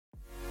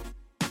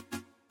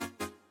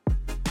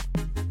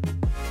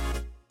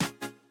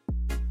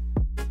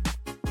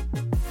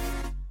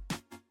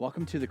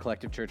Welcome to the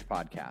Collective Church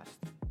Podcast.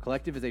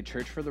 Collective is a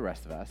church for the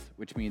rest of us,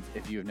 which means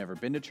if you have never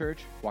been to church,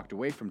 walked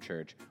away from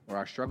church, or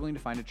are struggling to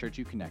find a church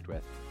you connect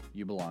with,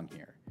 you belong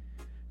here.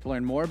 To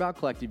learn more about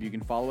Collective, you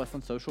can follow us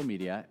on social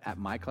media at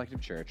My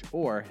Collective Church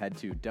or head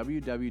to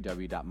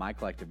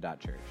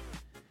www.mycollective.church.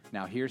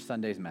 Now here's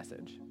Sunday's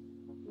message.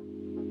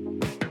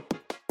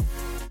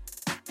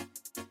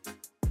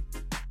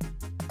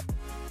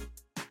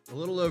 A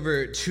little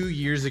over 2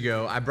 years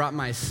ago, I brought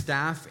my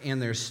staff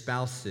and their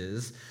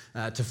spouses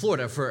to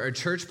Florida for a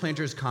church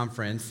planters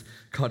conference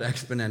called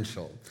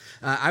Exponential.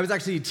 I was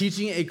actually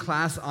teaching a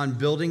class on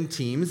building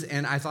teams,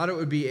 and I thought it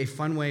would be a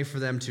fun way for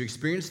them to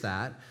experience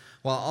that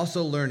while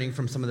also learning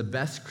from some of the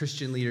best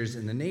Christian leaders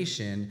in the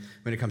nation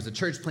when it comes to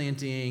church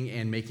planting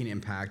and making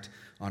impact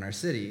on our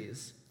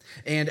cities.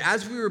 And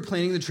as we were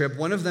planning the trip,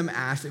 one of them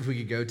asked if we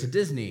could go to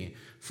Disney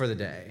for the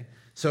day.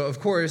 So, of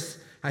course,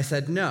 I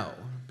said no,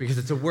 because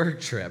it's a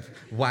work trip.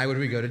 Why would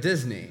we go to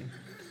Disney?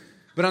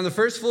 But on the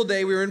first full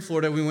day we were in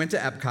Florida, we went to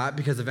Epcot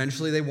because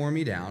eventually they wore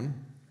me down.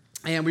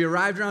 And we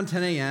arrived around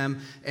 10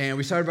 a.m., and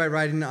we started by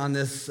riding on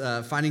this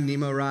Finding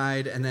Nemo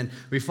ride, and then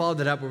we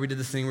followed it up where we did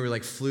this thing where we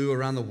flew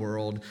around the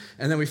world.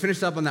 And then we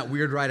finished up on that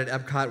weird ride at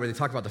Epcot where they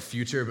talk about the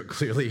future, but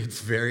clearly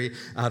it's very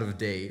out of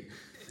date.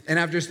 And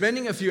after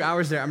spending a few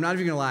hours there, I'm not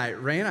even gonna lie,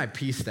 Ray and I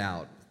peaced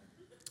out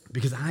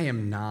because I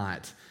am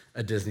not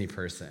a Disney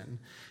person.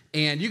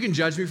 And you can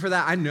judge me for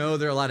that. I know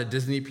there are a lot of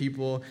Disney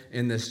people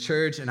in this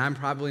church, and I'm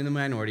probably in the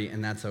minority,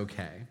 and that's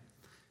okay.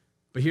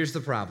 But here's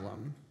the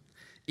problem.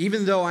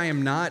 Even though I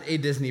am not a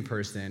Disney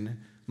person,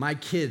 my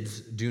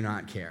kids do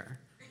not care.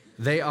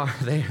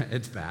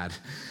 It's bad.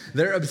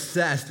 They're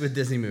obsessed with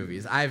Disney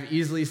movies. I've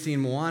easily seen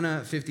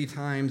Moana 50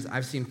 times.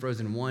 I've seen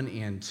Frozen 1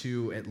 and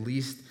 2 at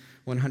least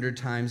 100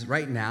 times.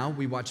 Right now,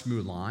 we watch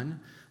Mulan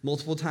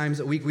multiple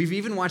times a week. We've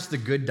even watched The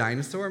Good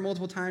Dinosaur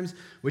multiple times,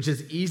 which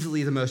is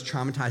easily the most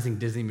traumatizing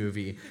Disney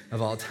movie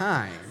of all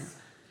time.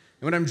 And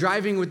when I'm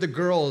driving with the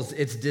girls,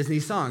 it's Disney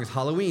songs,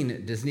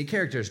 Halloween, Disney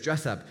characters,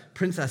 dress up,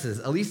 princesses.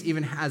 Elise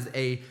even has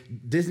a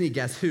Disney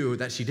Guess Who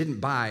that she didn't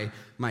buy.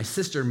 My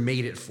sister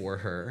made it for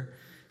her.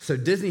 So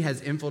Disney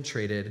has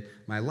infiltrated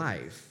my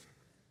life.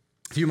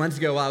 A few months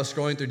ago, while I was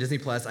scrolling through Disney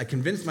Plus, I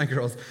convinced my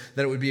girls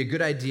that it would be a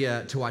good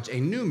idea to watch a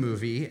new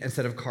movie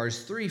instead of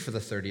Cars 3 for the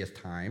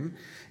 30th time.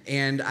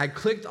 And I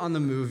clicked on the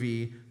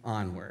movie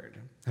Onward.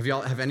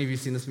 Have any of you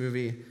seen this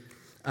movie?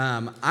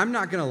 I'm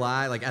not gonna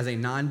lie, as a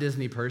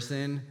non-Disney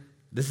person,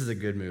 this is a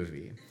good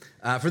movie.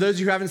 For those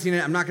of you who haven't seen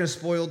it, I'm not gonna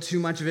spoil too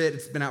much of it.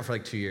 It's been out for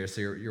 2 years, so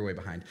you're way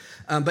behind.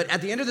 But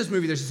at the end of this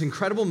movie, there's this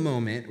incredible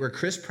moment where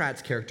Chris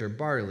Pratt's character,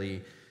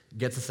 Barley,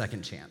 gets a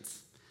second chance.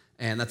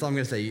 And that's all I'm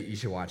gonna say, you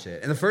should watch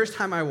it. And the first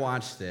time I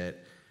watched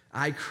it,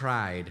 I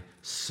cried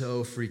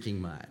so freaking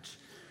much.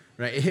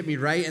 Right? It hit me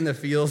right in the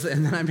feels,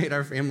 and then I made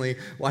our family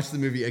watch the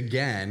movie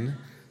again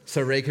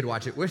so Ray could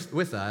watch it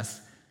with us,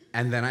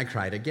 and then I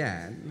cried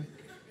again.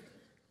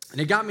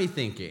 And it got me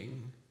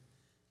thinking,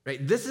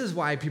 right? This is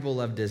why people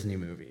love Disney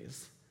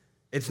movies.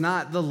 It's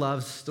not the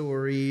love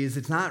stories,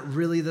 it's not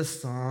really the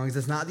songs,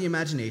 it's not the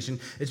imagination.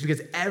 It's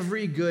because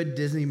every good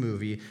Disney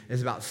movie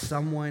is about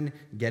someone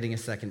getting a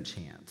second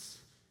chance.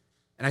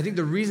 And I think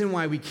the reason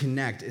why we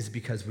connect is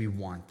because we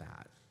want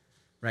that,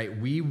 right?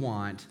 We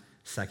want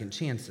second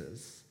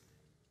chances.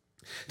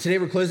 Today,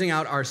 we're closing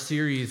out our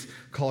series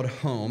called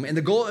Home, and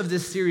the goal of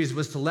this series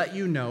was to let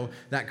you know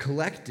that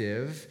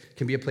Collective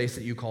can be a place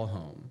that you call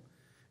home.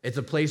 It's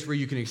a place where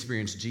you can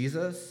experience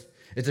Jesus.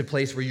 It's a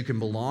place where you can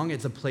belong.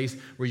 It's a place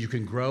where you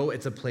can grow.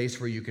 It's a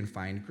place where you can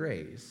find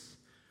grace.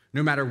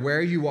 No matter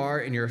where you are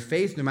in your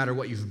faith, no matter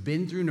what you've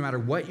been through, no matter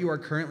what you are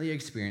currently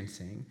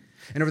experiencing.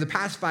 And over the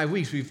past 5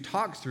 weeks, we've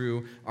talked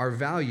through our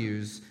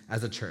values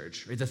as a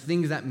church, right? The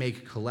things that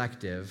make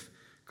Collective,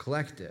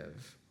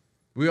 Collective.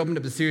 We opened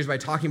up the series by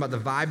talking about the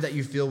vibe that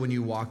you feel when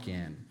you walk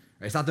in.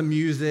 Right? It's not the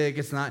music,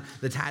 it's not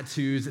the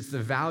tattoos, it's the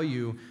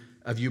value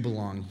of you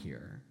belong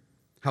here.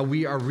 How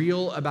we are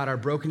real about our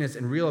brokenness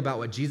and real about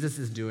what Jesus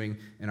is doing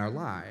in our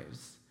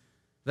lives.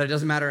 That it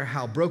doesn't matter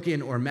how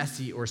broken or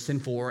messy or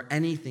sinful or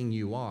anything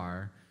you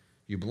are,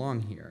 you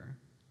belong here.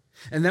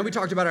 And then we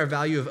talked about our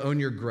value of own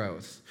your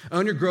growth.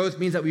 Own your growth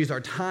means that we use our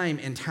time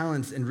and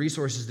talents and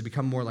resources to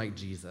become more like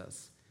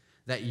Jesus.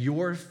 That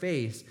your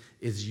faith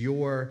is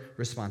your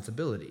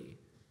responsibility.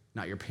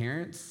 Not your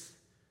parents,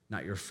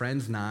 not your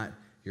friends, not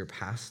your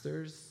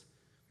pastors.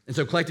 And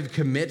so Collective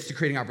commits to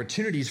creating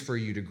opportunities for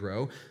you to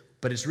grow,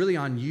 but it's really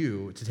on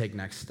you to take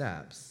next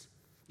steps.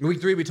 In week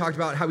 3, we talked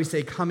about how we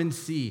say, come and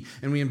see,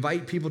 and we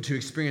invite people to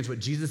experience what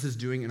Jesus is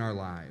doing in our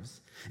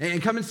lives.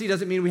 And come and see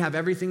doesn't mean we have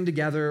everything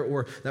together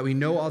or that we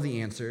know all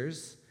the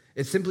answers.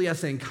 It's simply us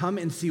saying, come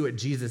and see what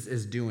Jesus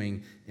is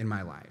doing in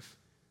my life.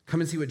 Come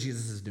and see what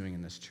Jesus is doing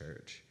in this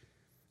church.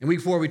 In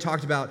week 4, we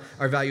talked about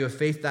our value of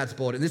faith that's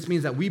bold. And this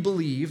means that we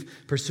believe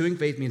pursuing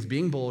faith means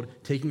being bold,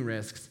 taking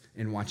risks,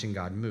 and watching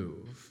God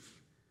move.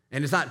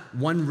 And it's not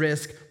one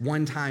risk,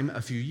 one time a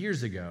few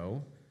years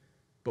ago,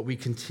 but we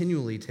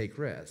continually take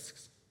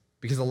risks.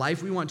 Because the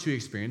life we want to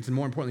experience, and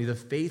more importantly, the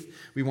faith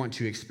we want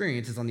to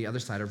experience is on the other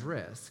side of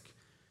risk.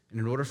 And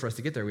in order for us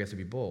to get there, we have to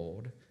be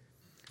bold.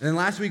 And then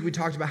last week we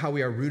talked about how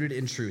we are rooted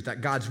in truth,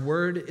 that God's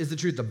word is the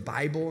truth, the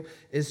Bible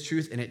is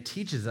truth, and it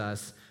teaches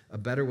us a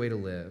better way to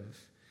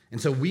live. And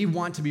so we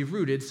want to be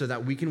rooted so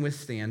that we can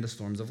withstand the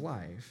storms of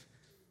life.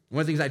 One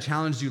of the things I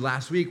challenged you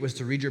last week was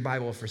to read your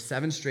Bible for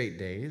 7 straight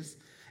days.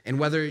 And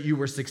whether you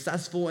were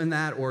successful in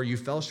that or you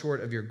fell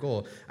short of your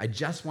goal, I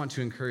just want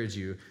to encourage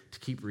you to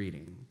keep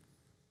reading.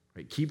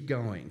 Right? Keep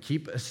going.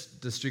 Keep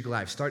the streak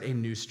alive. Start a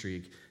new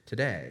streak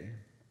today.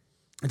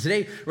 And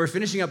today, we're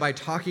finishing up by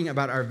talking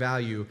about our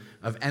value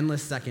of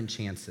endless second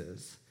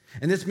chances.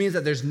 And this means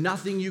that there's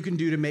nothing you can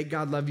do to make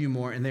God love you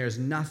more, and there's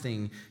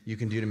nothing you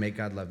can do to make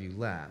God love you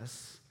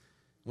less.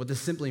 What this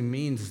simply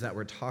means is that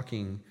we're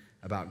talking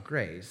about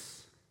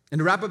grace. And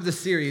to wrap up this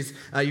series,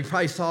 you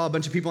probably saw a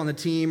bunch of people on the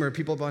team or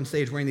people up on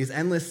stage wearing these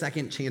Endless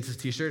Second Chances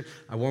t-shirt.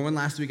 I wore one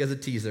last week as a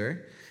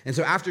teaser. And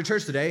so after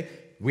church today,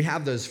 we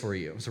have those for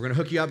you. So we're going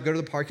to hook you up, go to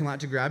the parking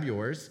lot to grab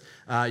yours.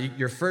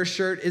 Your first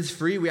shirt is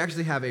free. We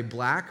actually have a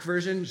black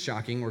version.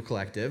 Shocking, we're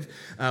collective.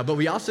 But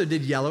we also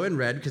did yellow and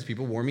red because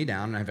people wore me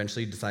down, and I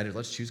eventually decided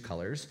let's choose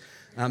colors.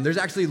 There's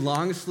actually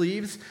long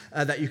sleeves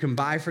that you can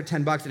buy for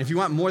 $10. And if you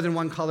want more than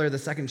one color, the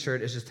second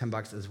shirt is just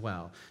 $10 as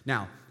well.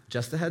 Now,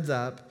 just a heads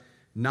up,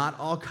 not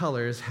all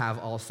colors have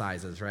all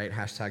sizes, right?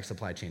 Hashtag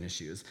supply chain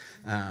issues.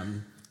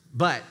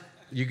 But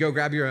you go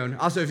grab your own.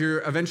 Also, if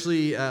you're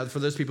eventually, for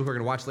those people who are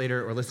going to watch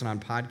later or listen on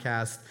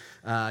podcast,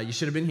 you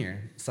should have been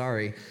here.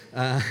 Sorry.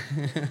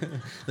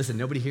 Listen,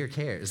 nobody here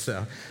cares.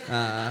 So,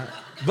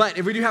 but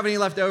if we do have any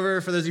left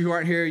over, for those of you who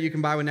aren't here, you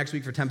can buy one next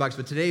week for $10.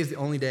 But today is the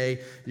only day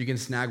you can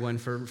snag one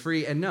for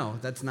free. And no,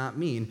 that's not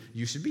mean.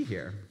 You should be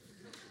here.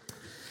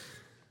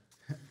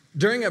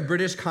 During a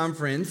British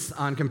conference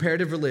on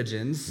comparative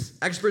religions,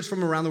 experts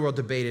from around the world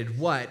debated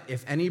what,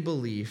 if any,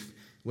 belief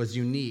was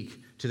unique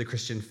to the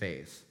Christian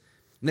faith.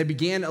 And they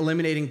began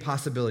eliminating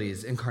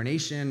possibilities.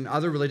 Incarnation,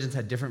 other religions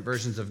had different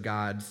versions of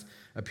gods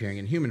appearing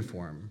in human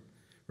form.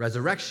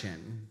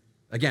 Resurrection,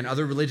 again,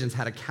 other religions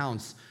had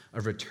accounts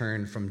of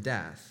return from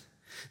death.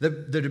 The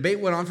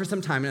debate went on for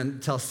some time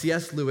until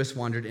C.S. Lewis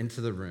wandered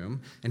into the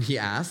room, and he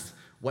asked,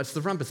 "What's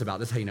the rumpus about?"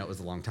 This is how you know it was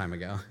a long time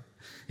ago.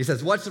 He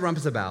says, "What's the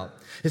rumpus about?"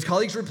 His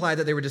colleagues replied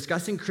that they were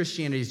discussing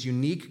Christianity's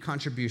unique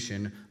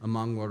contribution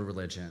among world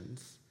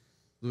religions.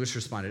 Lewis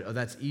responded, "Oh,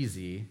 that's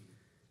easy.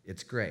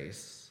 It's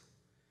grace."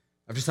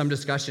 After some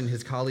discussion,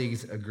 his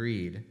colleagues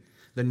agreed.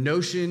 The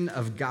notion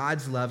of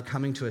God's love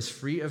coming to us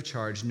free of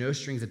charge, no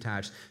strings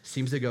attached,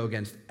 seems to go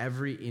against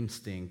every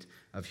instinct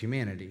of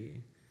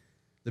humanity.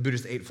 The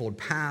Buddhist Eightfold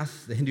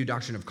Path, the Hindu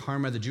doctrine of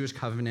karma, the Jewish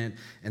covenant,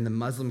 and the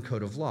Muslim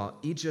code of law,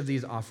 each of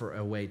these offer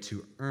a way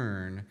to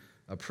earn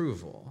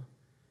approval.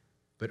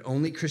 But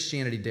only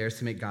Christianity dares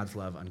to make God's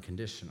love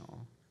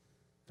unconditional.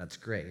 That's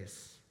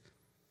grace.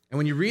 And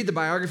when you read the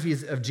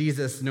biographies of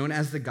Jesus, known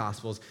as the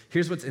Gospels,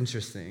 here's what's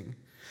interesting.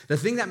 The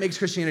thing that makes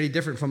Christianity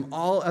different from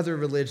all other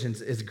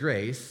religions is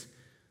grace,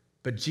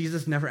 but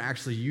Jesus never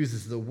actually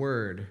uses the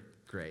word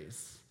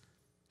grace.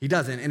 He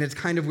doesn't, and it's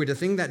kind of weird. The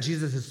thing that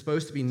Jesus is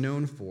supposed to be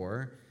known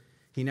for,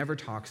 he never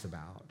talks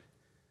about.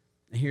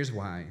 And here's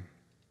why.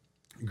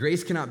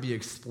 Grace cannot be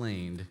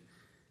explained.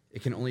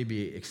 It can only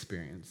be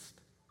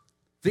experienced.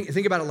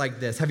 Think about it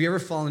like this. Have you ever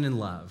fallen in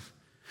love?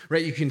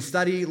 Right? You can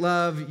study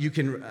love. You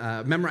can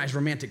memorize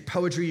romantic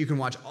poetry. You can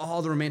watch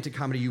all the romantic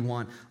comedy you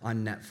want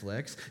on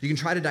Netflix. You can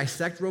try to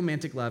dissect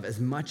romantic love as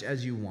much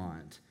as you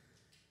want.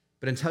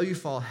 But until you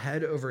fall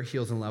head over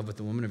heels in love with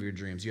the woman of your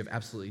dreams, you have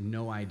absolutely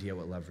no idea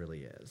what love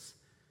really is.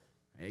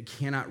 It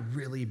cannot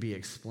really be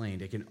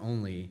explained. It can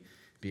only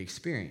be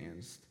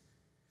experienced.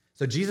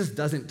 So Jesus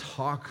doesn't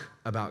talk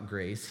about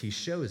grace. He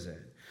shows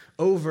it.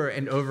 Over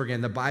and over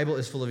again, the Bible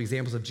is full of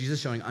examples of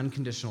Jesus showing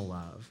unconditional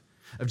love,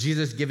 of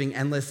Jesus giving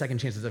endless second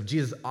chances, of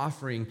Jesus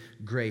offering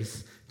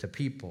grace to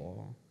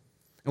people.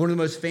 And one of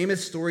the most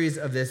famous stories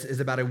of this is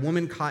about a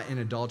woman caught in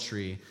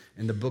adultery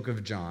in the book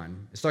of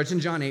John. It starts in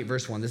John 8,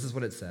 verse 1. This is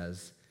what it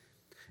says.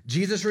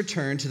 Jesus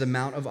returned to the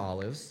Mount of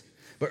Olives,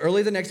 but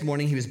early the next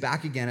morning he was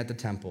back again at the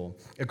temple.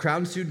 A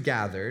crowd soon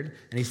gathered,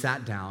 and he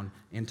sat down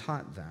and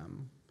taught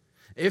them.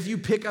 If you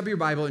pick up your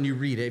Bible and you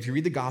read it, if you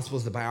read the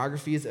Gospels, the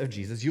biographies of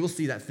Jesus, you will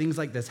see that things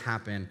like this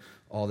happen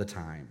all the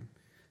time.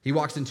 He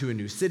walks into a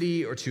new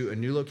city or to a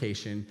new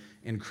location,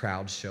 and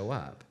crowds show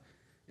up.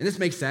 And this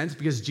makes sense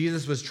because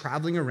Jesus was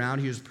traveling around,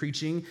 he was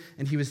preaching,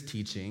 and he was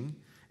teaching,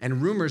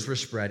 and rumors were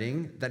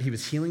spreading that he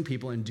was healing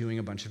people and doing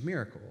a bunch of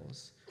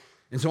miracles.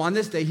 And so on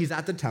this day, he's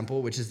at the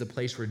temple, which is the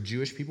place where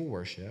Jewish people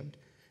worshiped,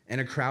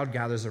 and a crowd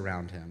gathers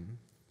around him.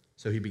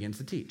 So he begins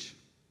to teach.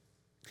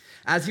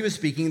 As he was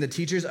speaking, the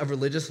teachers of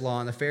religious law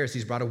and the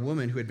Pharisees brought a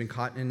woman who had been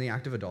caught in the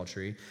act of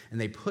adultery, and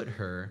they put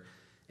her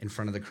in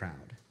front of the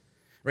crowd.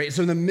 Right?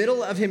 So in the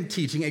middle of him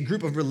teaching, a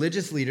group of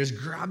religious leaders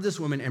grab this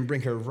woman and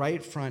bring her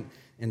right front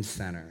and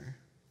center.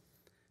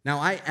 Now,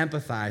 I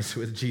empathize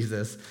with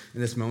Jesus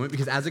in this moment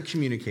because as a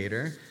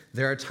communicator,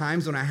 there are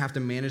times when I have to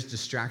manage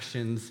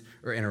distractions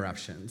or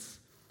interruptions.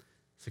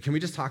 So can we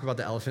just talk about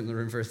the elephant in the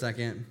room for a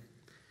second?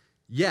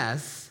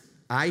 Yes,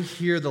 I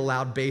hear the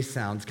loud bass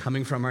sounds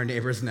coming from our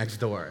neighbors next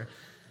door.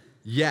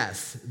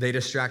 Yes, they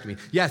distract me.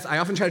 Yes, I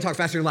often try to talk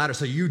faster and louder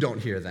so you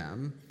don't hear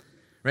them.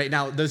 Right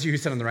now, those of you who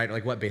sit on the right are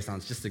like, what bass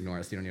sounds? Just ignore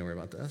us. You don't need to worry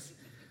about this.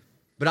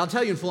 But I'll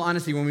tell you in full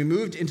honesty, when we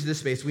moved into this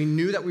space, we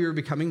knew that we were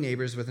becoming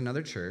neighbors with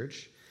another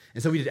church.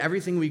 And so we did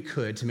everything we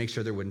could to make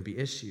sure there wouldn't be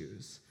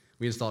issues.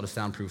 We installed a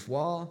soundproof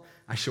wall.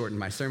 I shortened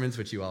my sermons,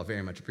 which you all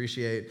very much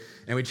appreciate.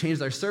 And we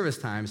changed our service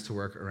times to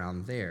work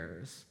around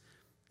theirs.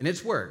 And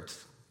it's worked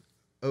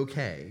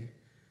okay.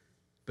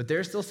 But there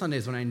are still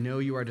Sundays when I know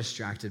you are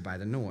distracted by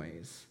the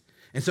noise.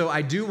 And so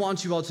I do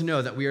want you all to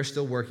know that we are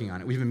still working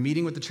on it. We've been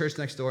meeting with the church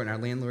next door and our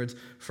landlords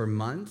for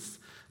months.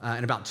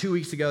 And about 2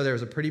 weeks ago, there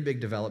was a pretty big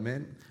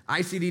development.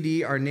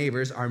 ICDD, our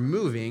neighbors, are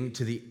moving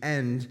to the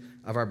end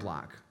of our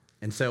block.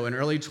 And so in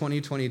early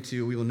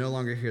 2022, we will no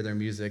longer hear their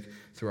music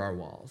through our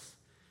walls.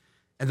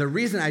 And the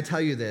reason I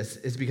tell you this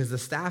is because the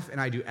staff and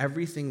I do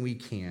everything we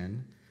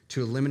can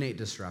to eliminate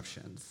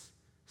disruptions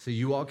so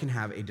you all can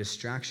have a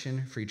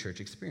distraction-free church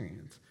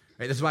experience.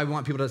 Right? This is why we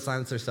want people to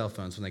silence their cell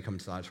phones when they come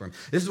to the auditorium.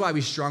 This is why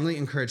we strongly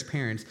encourage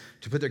parents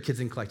to put their kids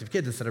in Collective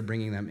Kids instead of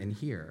bringing them in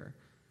here.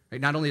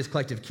 Right? Not only is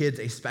Collective Kids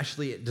a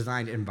specially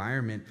designed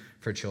environment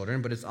for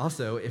children, but it's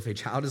also, if a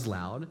child is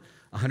loud,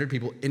 100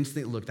 people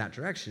instantly look that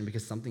direction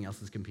because something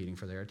else is competing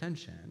for their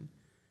attention.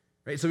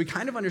 Right? So we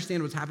kind of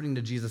understand what's happening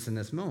to Jesus in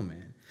this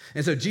moment.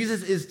 And so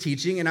Jesus is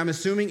teaching, and I'm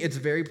assuming it's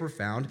very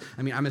profound.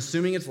 I'm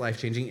assuming it's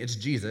life-changing. It's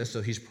Jesus,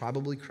 so he's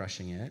probably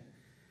crushing it.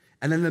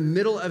 And then in the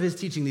middle of his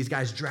teaching, these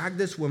guys drag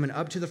this woman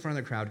up to the front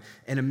of the crowd,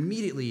 and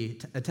immediately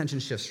attention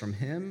shifts from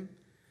him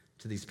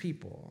to these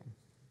people.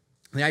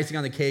 The icing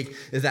on the cake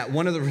is that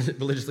one of the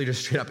religious leaders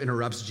straight up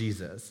interrupts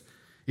Jesus.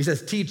 He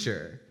says,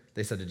 "Teacher,"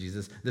 they said to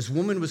Jesus, "this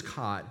woman was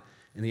caught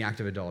in the act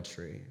of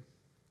adultery."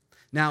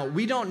 Now,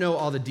 we don't know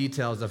all the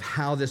details of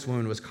how this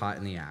woman was caught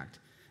in the act.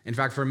 In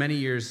fact, for many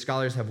years,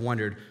 scholars have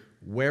wondered,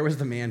 where was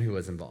the man who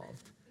was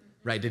involved?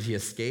 Right? Did he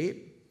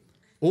escape?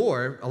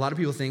 Or a lot of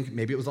people think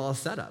maybe it was all a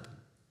setup.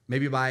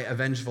 Maybe by a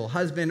vengeful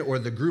husband or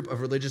the group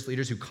of religious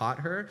leaders who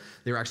caught her,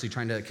 they were actually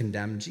trying to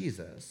condemn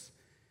Jesus.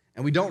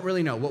 And we don't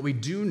really know. What we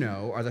do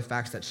know are the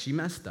facts that she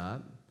messed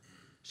up,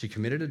 she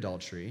committed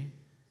adultery,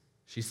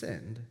 she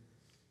sinned,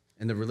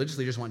 and the religious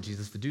leaders want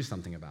Jesus to do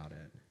something about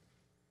it.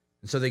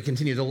 And so they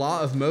continue. The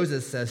law of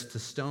Moses says to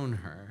stone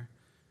her.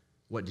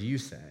 What do you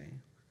say?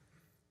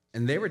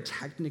 And they were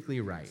technically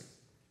right,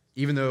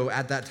 even though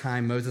at that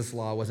time Moses'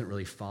 law wasn't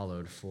really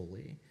followed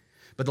fully.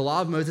 But the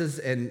law of Moses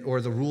or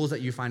the rules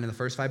that you find in the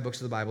first 5 books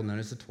of the Bible known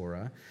as the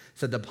Torah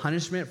said the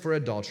punishment for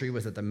adultery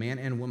was that the man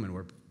and woman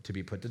were to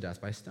be put to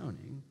death by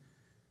stoning.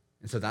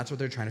 And so that's what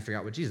they're trying to figure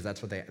out with Jesus.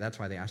 That's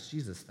why they asked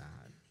Jesus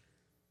that.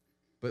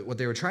 But what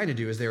they were trying to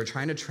do is they were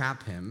trying to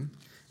trap him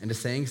into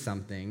saying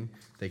something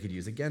they could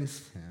use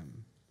against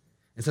him.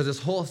 And so this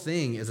whole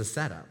thing is a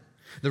setup.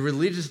 The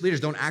religious leaders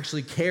don't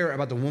actually care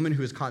about the woman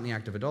who is caught in the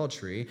act of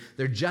adultery.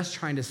 They're just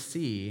trying to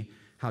see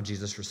how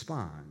Jesus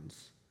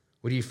responds.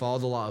 Would he follow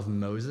the law of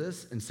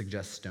Moses and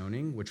suggest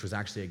stoning, which was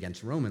actually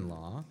against Roman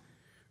law,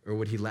 or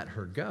would he let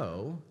her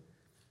go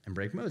and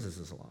break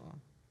Moses' law?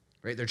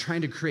 Right? They're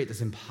trying to create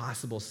this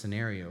impossible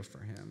scenario for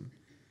him.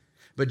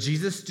 But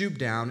Jesus stooped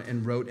down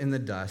and wrote in the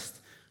dust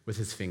with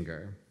his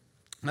finger.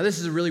 Now, this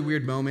is a really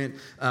weird moment.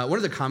 One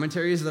of the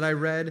commentaries that I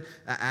read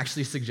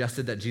actually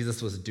suggested that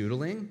Jesus was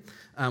doodling,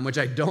 which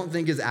I don't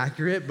think is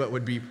accurate, but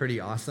would be pretty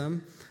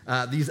awesome.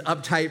 These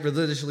uptight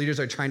religious leaders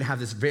are trying to have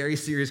this very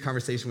serious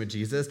conversation with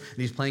Jesus, and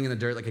he's playing in the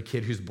dirt like a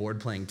kid who's bored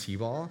playing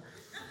t-ball.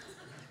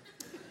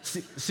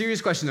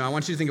 Serious question, though. I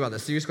want you to think about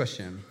this. Serious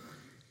question.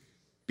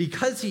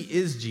 Because he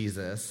is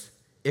Jesus,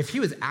 if he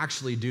was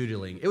actually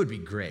doodling, it would be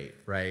great,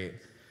 right?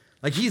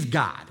 Like, he's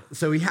God,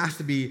 so he has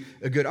to be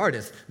a good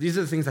artist. These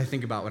are the things I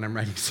think about when I'm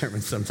writing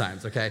sermons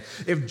sometimes, okay?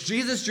 If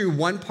Jesus drew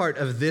one part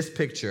of this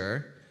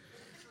picture,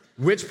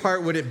 which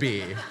part would it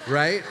be,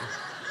 right?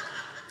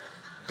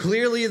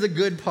 Clearly the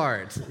good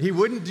part. He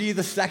wouldn't do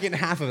the second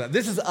half of that.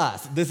 This is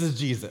us. This is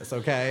Jesus,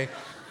 okay?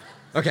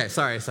 Okay,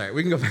 sorry.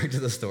 We can go back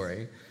to the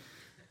story.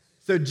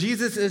 So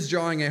Jesus is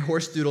drawing a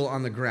horse doodle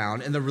on the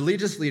ground, and the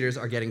religious leaders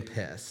are getting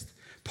pissed,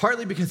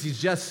 partly because he's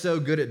just so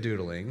good at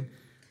doodling,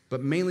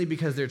 but mainly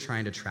because they're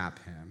trying to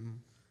trap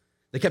him.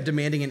 They kept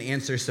demanding an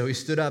answer, so he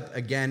stood up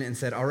again and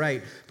said, "All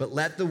right, but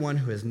let the one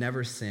who has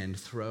never sinned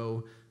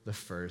throw the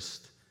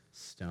first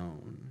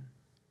stone."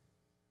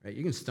 Right?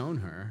 You can stone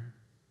her,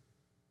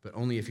 but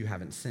only if you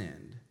haven't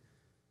sinned.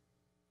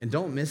 And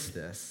don't miss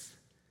this.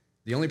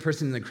 The only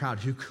person in the crowd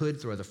who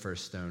could throw the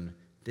first stone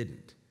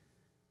didn't.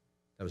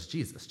 That was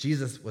Jesus.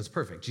 Jesus was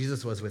perfect.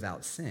 Jesus was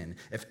without sin.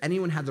 If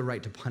anyone had the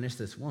right to punish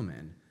this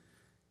woman,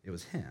 it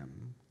was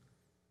him.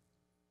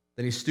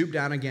 Then he stooped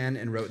down again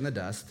and wrote in the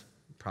dust,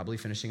 probably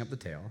finishing up the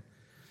tale.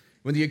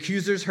 When the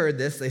accusers heard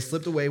this, they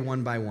slipped away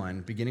one by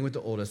one, beginning with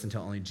the oldest,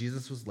 until only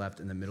Jesus was left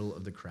in the middle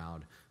of the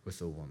crowd with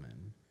the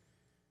woman.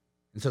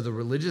 And so the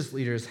religious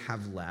leaders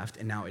have left,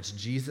 and now it's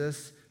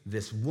Jesus,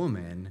 this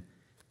woman,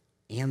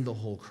 and the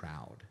whole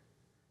crowd.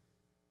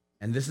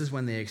 And this is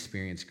when they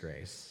experience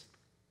grace.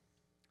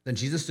 Then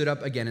Jesus stood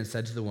up again and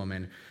said to the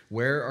woman,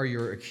 "Where are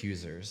your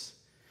accusers?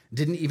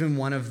 Didn't even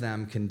one of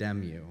them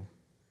condemn you?"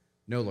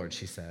 "No, Lord,"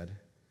 she said.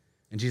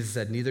 And Jesus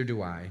said, neither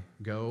do I.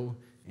 Go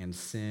and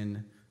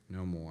sin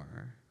no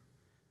more.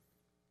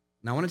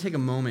 Now, I want to take a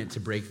moment to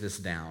break this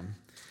down,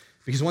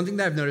 because one thing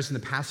that I've noticed in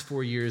the past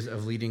 4 years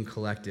of leading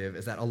Collective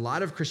is that a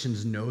lot of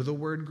Christians know the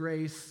word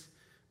grace,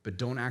 but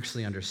don't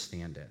actually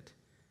understand it.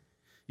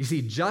 You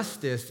see,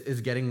 justice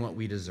is getting what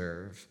we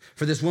deserve.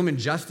 For this woman,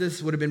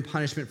 justice would have been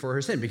punishment for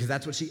her sin, because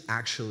that's what she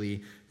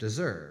actually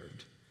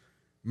deserved.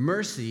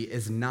 Mercy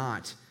is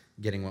not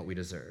getting what we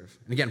deserve.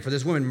 And again, for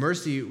this woman,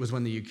 mercy was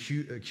when the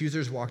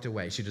accusers walked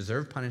away. She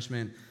deserved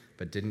punishment,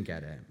 but didn't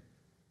get it.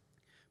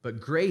 But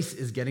grace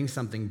is getting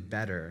something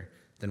better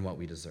than what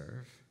we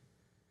deserve.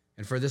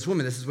 And for this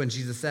woman, this is when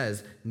Jesus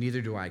says,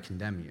 neither do I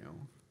condemn you.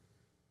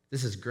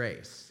 This is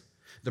grace.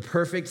 The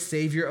perfect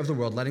Savior of the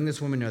world letting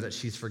this woman know that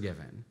she's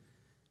forgiven.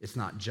 It's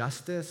not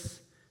justice,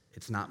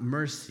 it's not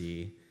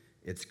mercy,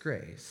 it's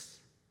grace.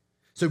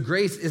 So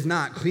grace is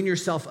not clean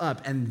yourself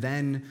up and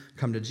then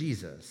come to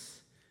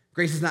Jesus.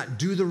 Grace is not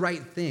do the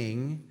right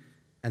thing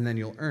and then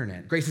you'll earn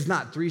it. Grace is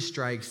not 3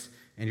 strikes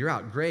and you're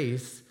out.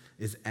 Grace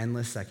is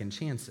endless second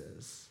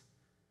chances.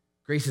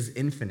 Grace is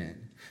infinite.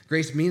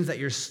 Grace means that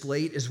your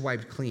slate is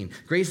wiped clean.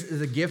 Grace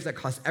is a gift that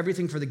costs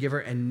everything for the giver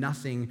and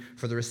nothing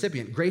for the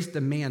recipient. Grace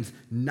demands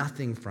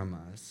nothing from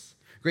us.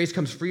 Grace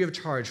comes free of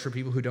charge for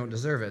people who don't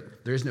deserve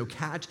it. There is no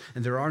catch,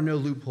 and there are no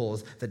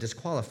loopholes that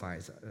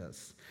disqualifies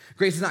us.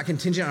 Grace is not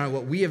contingent on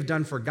what we have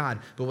done for God,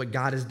 but what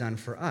God has done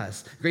for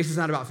us. Grace is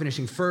not about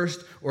finishing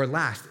first or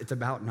last. It's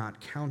about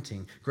not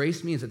counting.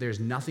 Grace means that there's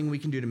nothing we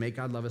can do to make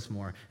God love us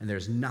more, and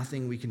there's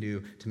nothing we can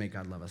do to make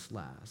God love us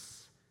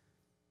less.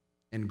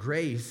 And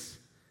grace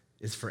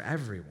is for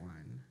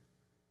everyone.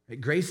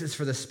 Grace is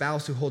for the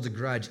spouse who holds a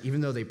grudge, even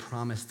though they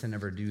promised to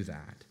never do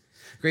that.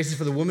 Grace is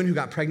for the woman who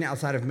got pregnant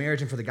outside of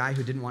marriage and for the guy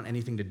who didn't want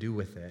anything to do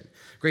with it.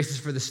 Grace is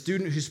for the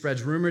student who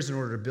spreads rumors in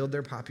order to build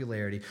their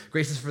popularity.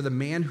 Grace is for the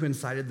man who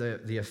incited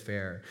the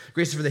affair.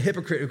 Grace is for the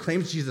hypocrite who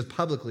claims Jesus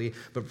publicly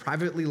but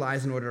privately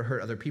lies in order to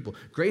hurt other people.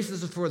 Grace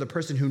is for the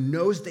person who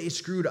knows they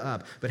screwed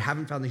up but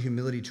haven't found the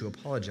humility to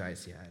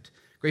apologize yet.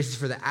 Grace is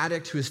for the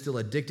addict who is still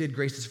addicted.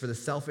 Grace is for the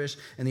selfish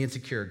and the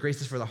insecure.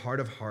 Grace is for the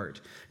hard of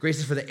heart. Grace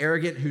is for the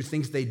arrogant who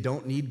thinks they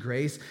don't need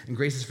grace. And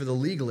grace is for the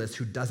legalist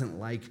who doesn't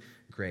like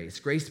grace.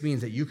 Grace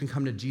means that you can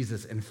come to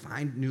Jesus and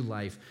find new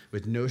life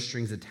with no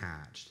strings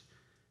attached.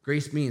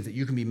 Grace means that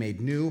you can be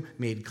made new,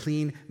 made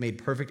clean, made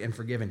perfect, and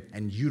forgiven,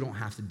 and you don't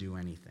have to do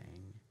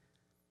anything.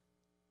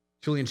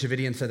 Julian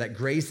Chavidian said that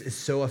grace is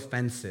so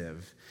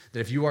offensive that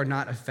if you are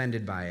not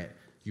offended by it,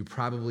 you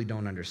probably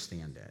don't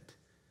understand it.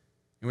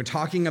 And we're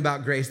talking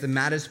about grace. The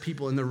maddest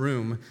people in the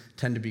room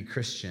tend to be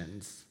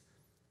Christians,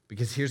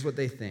 because here's what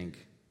they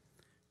think.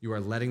 You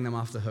are letting them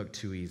off the hook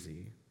too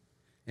easy.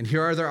 And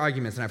here are their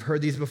arguments, and I've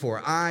heard these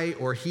before. I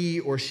or he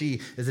or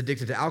she is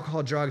addicted to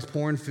alcohol, drugs,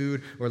 porn,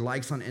 food, or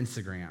likes on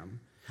Instagram.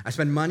 I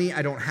spend money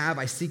I don't have.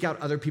 I seek out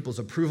other people's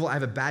approval. I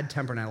have a bad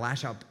temper, and I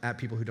lash out at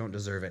people who don't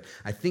deserve it.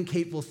 I think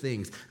hateful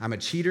things. I'm a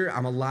cheater.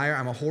 I'm a liar.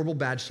 I'm a horrible,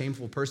 bad,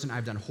 shameful person.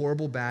 I've done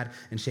horrible, bad,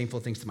 and shameful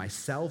things to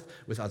myself,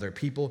 with other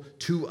people,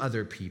 to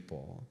other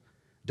people.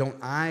 Don't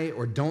I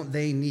or don't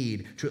they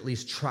need to at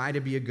least try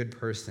to be a good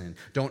person?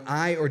 Don't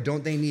I or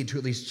don't they need to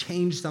at least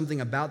change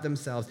something about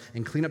themselves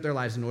and clean up their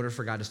lives in order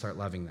for God to start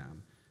loving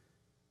them?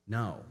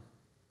 No,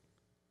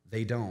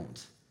 they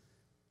don't,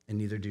 and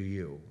neither do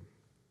you.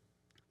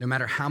 No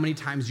matter how many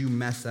times you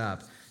mess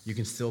up, you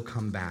can still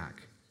come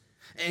back.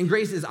 And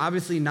grace is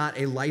obviously not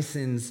a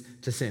license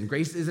to sin.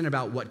 Grace isn't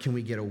about what can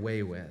we get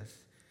away with.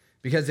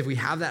 Because if we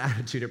have that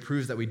attitude, it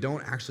proves that we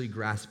don't actually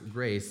grasp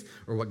grace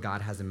or what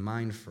God has in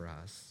mind for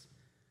us.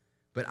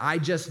 But I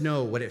just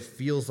know what it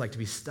feels like to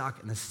be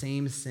stuck in the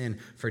same sin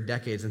for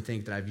decades and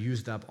think that I've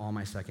used up all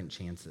my second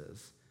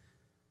chances,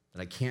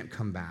 that I can't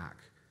come back,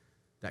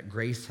 that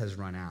grace has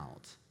run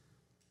out.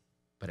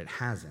 But it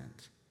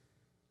hasn't.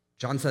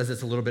 John says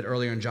this a little bit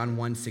earlier in John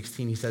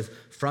 1:16. He says,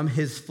 from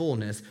his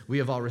fullness, we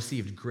have all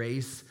received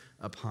grace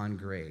upon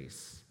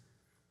grace.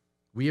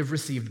 We have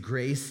received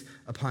grace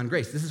upon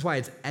grace. This is why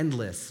it's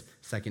endless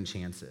second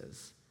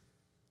chances.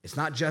 It's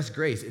not just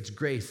grace, it's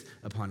grace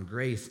upon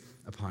grace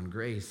upon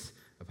grace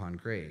upon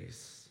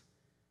grace.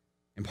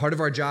 And part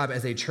of our job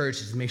as a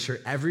church is to make sure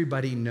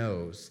everybody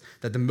knows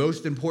that the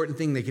most important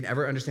thing they can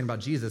ever understand about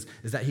Jesus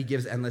is that he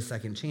gives endless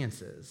second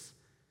chances.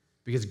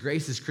 Because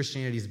grace is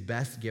Christianity's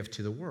best gift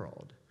to the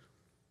world.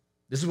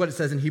 This is what it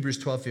says in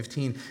Hebrews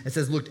 12:15. It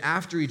says, look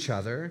after each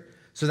other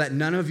so that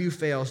none of you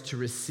fails to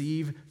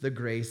receive the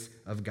grace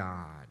of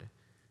God.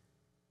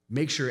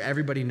 Make sure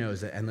everybody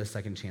knows that endless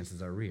second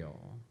chances are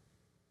real.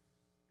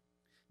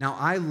 Now,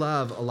 I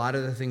love a lot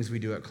of the things we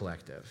do at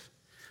Collective.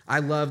 I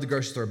love the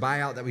grocery store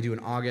buyout that we do in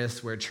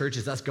August, where church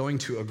is us going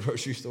to a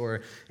grocery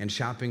store and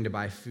shopping to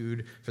buy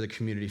food for the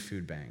community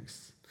food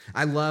banks.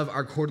 I love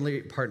our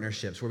quarterly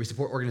partnerships where we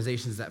support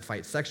organizations that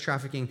fight sex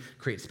trafficking,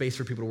 create space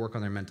for people to work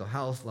on their mental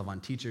health, love on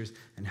teachers,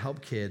 and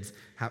help kids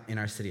in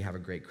our city have a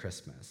great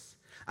Christmas.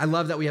 I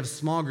love that we have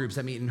small groups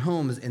that meet in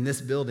homes in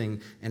this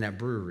building and at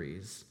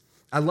breweries.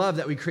 I love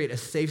that we create a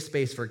safe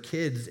space for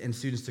kids and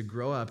students to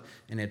grow up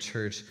in a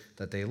church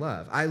that they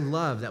love. I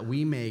love that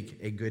we make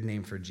a good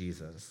name for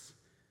Jesus.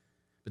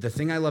 But the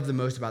thing I love the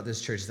most about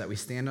this church is that we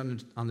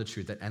stand on the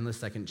truth that endless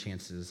second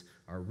chances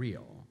are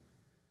real.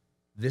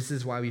 This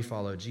is why we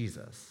follow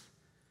Jesus.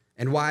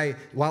 And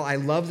while I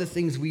love the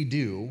things we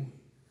do,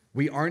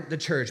 we aren't the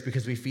church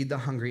because we feed the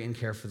hungry and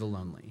care for the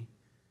lonely.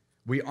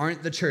 We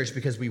aren't the church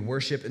because we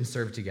worship and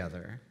serve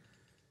together.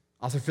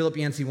 Author Philip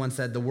Yancey once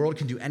said, "The world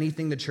can do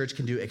anything the church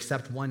can do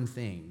except one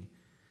thing.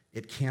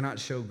 It cannot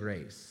show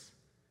grace."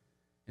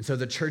 And so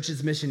the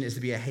church's mission is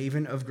to be a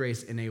haven of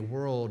grace in a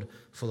world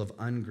full of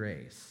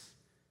ungrace.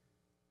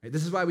 Right?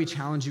 This is why we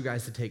challenge you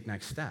guys to take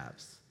next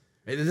steps.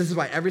 Right? This is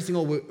why every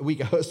single week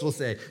a host will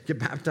say, get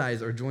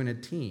baptized or join a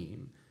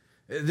team.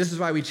 This is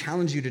why we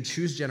challenge you to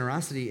choose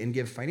generosity and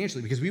give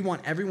financially, because we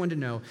want everyone to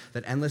know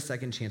that endless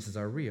second chances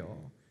are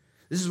real.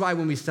 This is why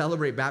when we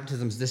celebrate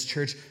baptisms, this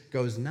church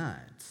goes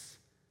nuts.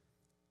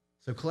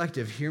 So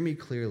collective, hear me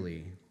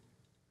clearly.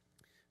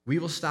 We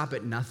will stop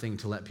at nothing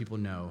to let people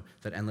know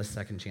that endless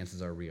second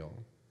chances are real.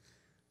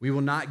 We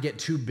will not get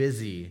too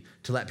busy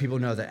to let people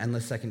know that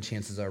endless second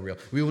chances are real.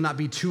 We will not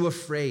be too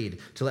afraid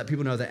to let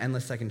people know that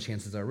endless second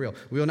chances are real.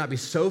 We will not be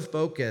so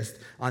focused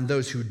on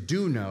those who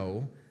do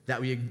know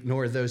that we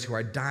ignore those who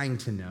are dying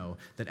to know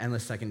that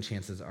endless second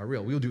chances are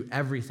real. We will do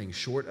everything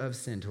short of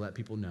sin to let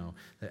people know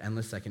that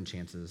endless second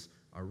chances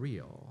are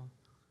real.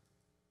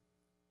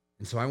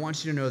 And so I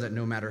want you to know that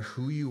no matter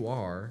who you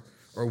are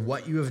or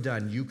what you have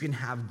done, you can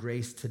have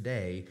grace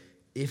today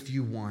if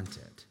you want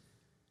it.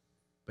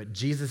 But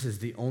Jesus is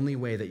the only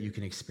way that you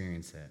can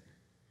experience it.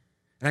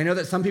 And I know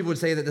that some people would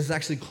say that this is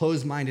actually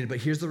closed-minded, but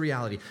here's the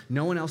reality.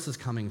 No one else is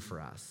coming for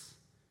us.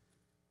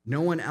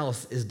 No one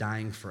else is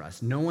dying for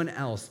us. No one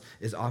else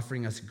is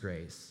offering us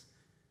grace.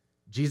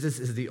 Jesus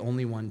is the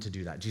only one to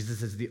do that.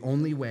 Jesus is the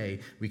only way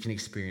we can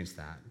experience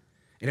that.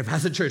 And if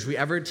as a church we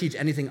ever teach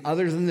anything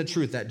other than the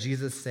truth that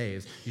Jesus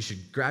saves, you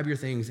should grab your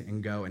things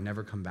and go and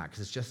never come back,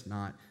 because it's just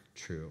not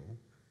true.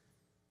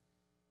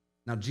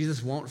 Now,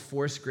 Jesus won't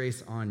force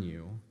grace on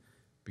you,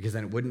 because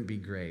then it wouldn't be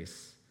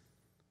grace.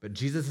 But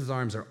Jesus'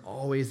 arms are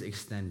always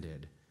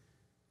extended.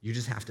 You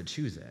just have to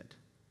choose it.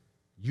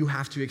 You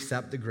have to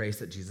accept the grace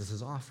that Jesus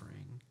is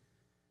offering.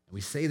 And we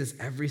say this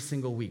every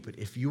single week, but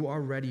if you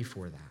are ready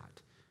for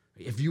that,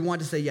 if you want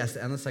to say yes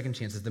to endless second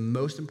chances, the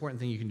most important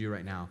thing you can do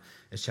right now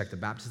is check the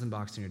baptism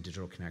box in your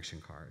digital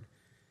connection card,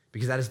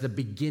 because that is the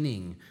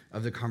beginning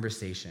of the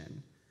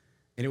conversation.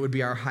 And it would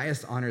be our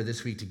highest honor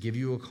this week to give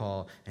you a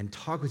call and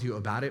talk with you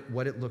about it,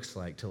 what it looks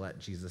like to let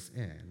Jesus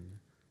in.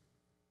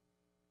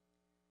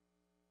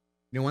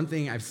 You know, one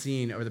thing I've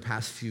seen over the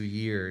past few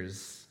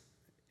years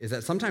is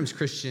that sometimes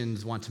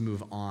Christians want to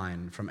move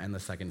on from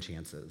endless second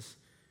chances.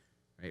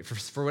 Right?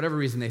 For whatever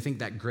reason, they think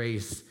that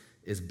grace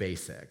is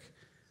basic.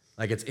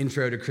 Like it's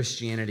intro to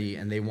Christianity,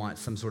 and they want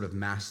some sort of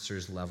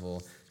master's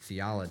level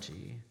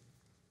theology.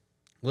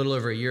 A little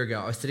over a year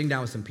ago, I was sitting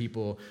down with some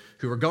people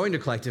who were going to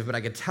Collective, but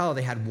I could tell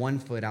they had one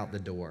foot out the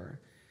door.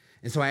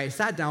 And so I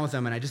sat down with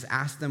them, and I just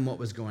asked them what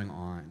was going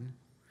on.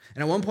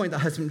 And at one point, the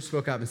husband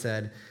spoke up and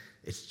said,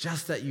 "It's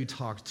just that you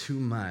talk too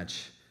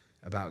much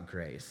about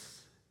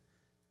grace."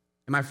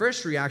 And my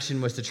first reaction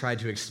was to try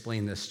to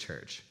explain this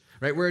church,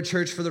 right? We're a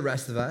church for the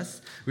rest of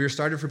us. We were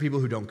started for people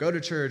who don't go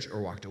to church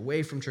or walked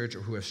away from church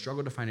or who have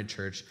struggled to find a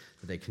church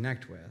that they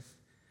connect with.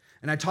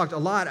 And I talked a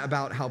lot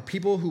about how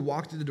people who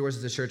walk through the doors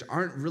of this church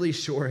aren't really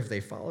sure if they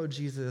follow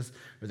Jesus,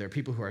 or there are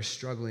people who are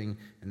struggling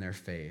in their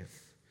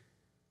faith.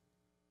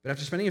 But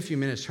after spending a few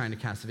minutes trying to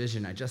cast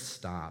vision, I just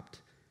stopped.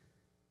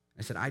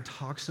 I said, I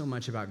talk so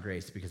much about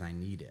grace because I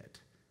need it.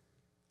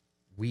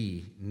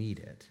 We need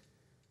it.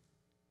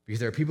 Because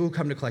there are people who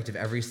come to Collective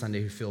every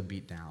Sunday who feel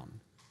beat down.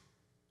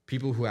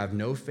 People who have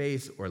no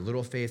faith or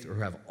little faith, or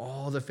who have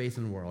all the faith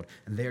in the world,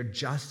 and they're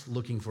just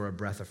looking for a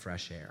breath of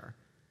fresh air.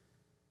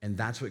 And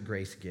that's what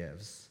grace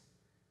gives.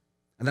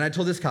 And then I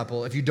told this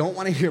couple, if you don't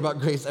want to hear about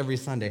grace every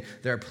Sunday,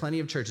 there are plenty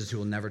of churches who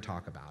will never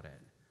talk about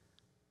it.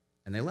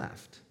 And they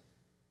left.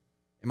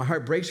 And my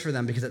heart breaks for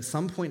them, because at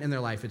some point in their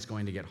life, it's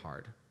going to get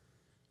hard.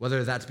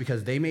 Whether that's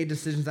because they made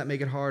decisions that make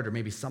it hard, or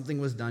maybe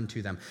something was done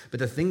to them. But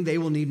the thing they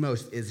will need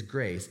most is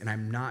grace, and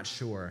I'm not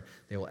sure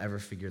they will ever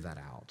figure that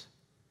out.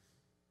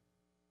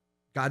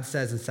 God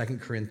says in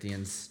 2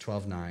 Corinthians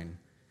 12:9,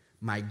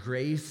 "My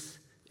grace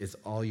is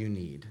all you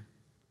need."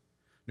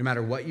 No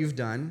matter what you've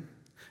done,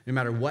 no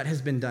matter what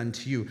has been done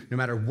to you, no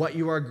matter what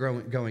you are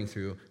going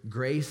through,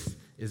 grace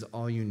is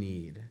all you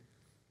need.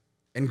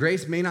 And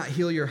grace may not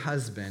heal your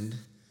husband,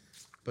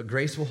 but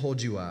grace will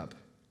hold you up.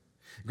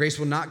 Grace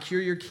will not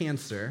cure your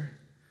cancer,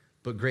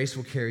 but grace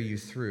will carry you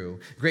through.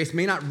 Grace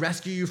may not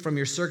rescue you from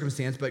your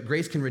circumstance, but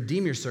grace can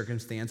redeem your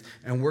circumstance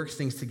and work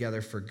things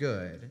together for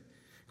good.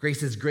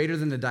 Grace is greater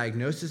than the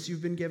diagnosis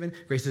you've been given.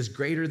 Grace is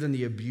greater than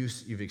the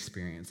abuse you've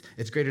experienced.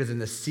 It's greater than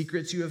the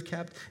secrets you have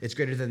kept. It's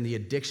greater than the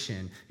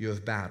addiction you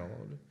have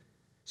battled.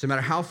 So no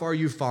matter how far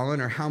you've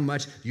fallen or how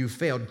much you've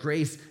failed,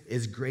 grace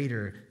is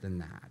greater than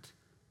that.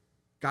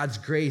 God's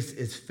grace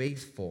is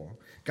faithful.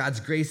 God's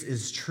grace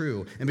is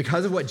true. And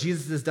because of what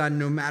Jesus has done,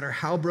 no matter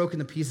how broken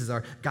the pieces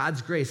are,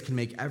 God's grace can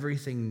make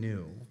everything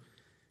new.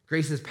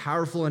 Grace is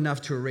powerful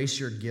enough to erase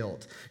your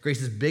guilt. Grace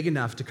is big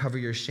enough to cover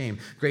your shame.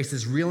 Grace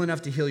is real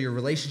enough to heal your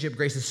relationship.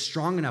 Grace is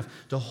strong enough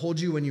to hold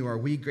you when you are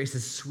weak. Grace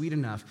is sweet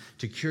enough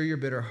to cure your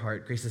bitter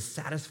heart. Grace is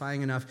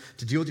satisfying enough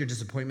to deal with your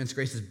disappointments.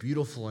 Grace is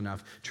beautiful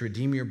enough to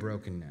redeem your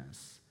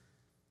brokenness.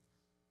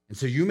 And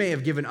so you may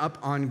have given up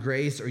on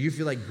grace, or you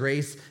feel like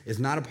grace is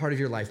not a part of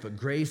your life, but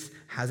grace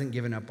hasn't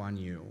given up on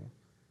you.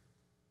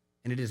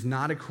 And it is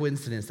not a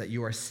coincidence that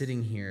you are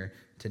sitting here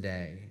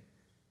today.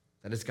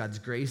 That is God's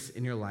grace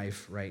in your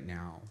life right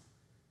now.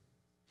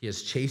 He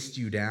has chased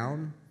you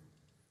down.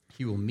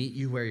 He will meet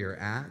you where you're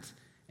at,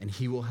 and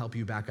he will help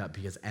you back up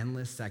because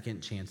endless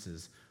second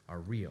chances are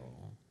real.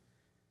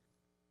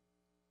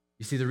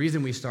 You see, the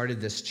reason we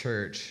started this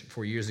church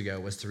 4 years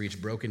ago was to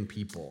reach broken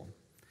people,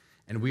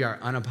 and we are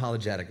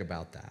unapologetic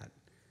about that.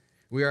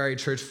 We are a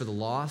church for the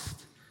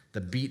lost,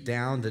 the beat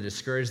down, the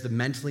discouraged, the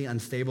mentally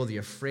unstable, the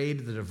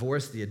afraid, the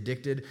divorced, the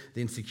addicted, the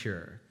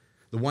insecure.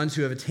 The ones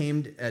who have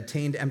attained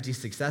empty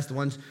success, the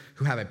ones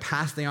who have a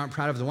past they aren't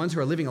proud of, the ones who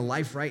are living a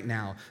life right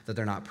now that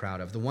they're not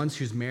proud of, the ones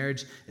whose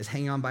marriage is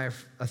hanging on by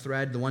a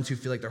thread, the ones who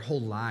feel like their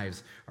whole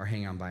lives are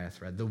hanging on by a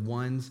thread, the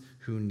ones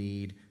who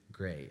need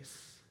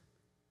grace.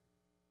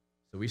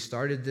 So we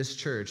started this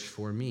church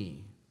for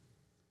me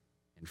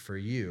and for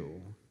you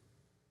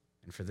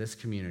and for this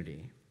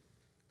community.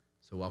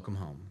 So welcome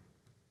home.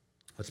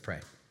 Let's pray.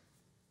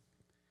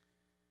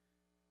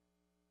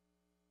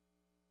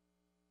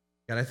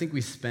 God, I think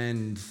we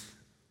spend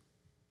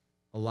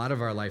a lot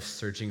of our life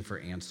searching for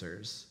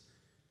answers.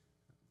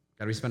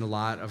 God, we spend a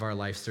lot of our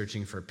life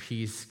searching for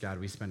peace. God,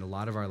 we spend a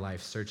lot of our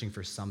life searching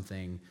for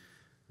something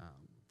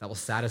that will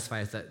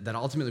satisfy us, that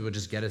ultimately will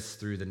just get us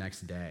through the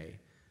next day.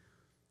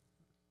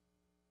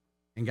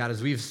 And God,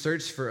 as we've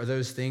searched for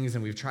those things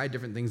and we've tried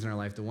different things in our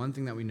life, the one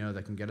thing that we know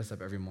that can get us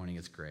up every morning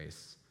is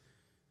grace.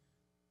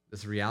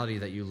 This reality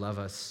that you love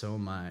us so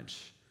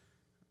much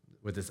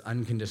with this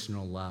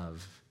unconditional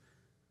love.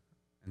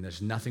 And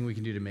there's nothing we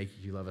can do to make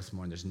you love us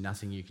more, and there's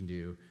nothing we can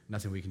do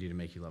to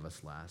make you love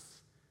us less.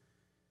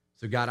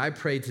 So God, I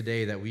pray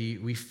today that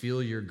we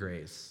feel your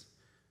grace.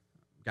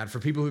 God, for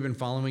people who've been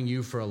following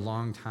you for a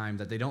long time,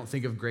 that they don't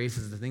think of grace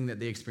as the thing that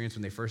they experience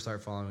when they first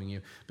start following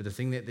you, but the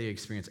thing that they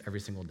experience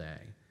every single day.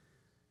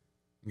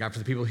 And God, for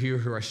the people here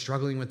who are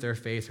struggling with their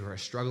faith, who are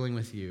struggling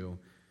with you,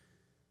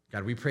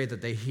 God, we pray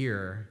that they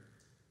hear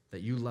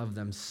that you love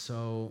them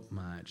so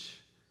much,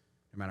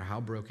 no matter how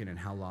broken and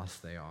how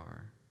lost they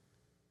are.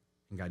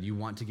 And God, you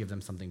want to give them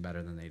something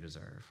better than they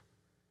deserve.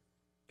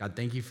 God,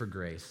 thank you for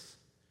grace.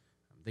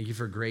 Thank you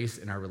for grace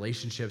in our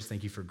relationships.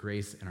 Thank you for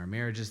grace in our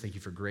marriages. Thank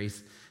you for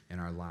grace in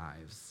our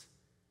lives.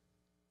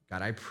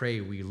 God, I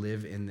pray we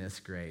live in this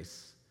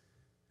grace,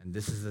 and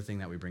this is the thing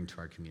that we bring to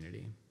our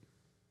community.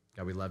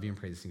 God, we love you and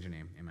praise in your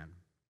name. Amen.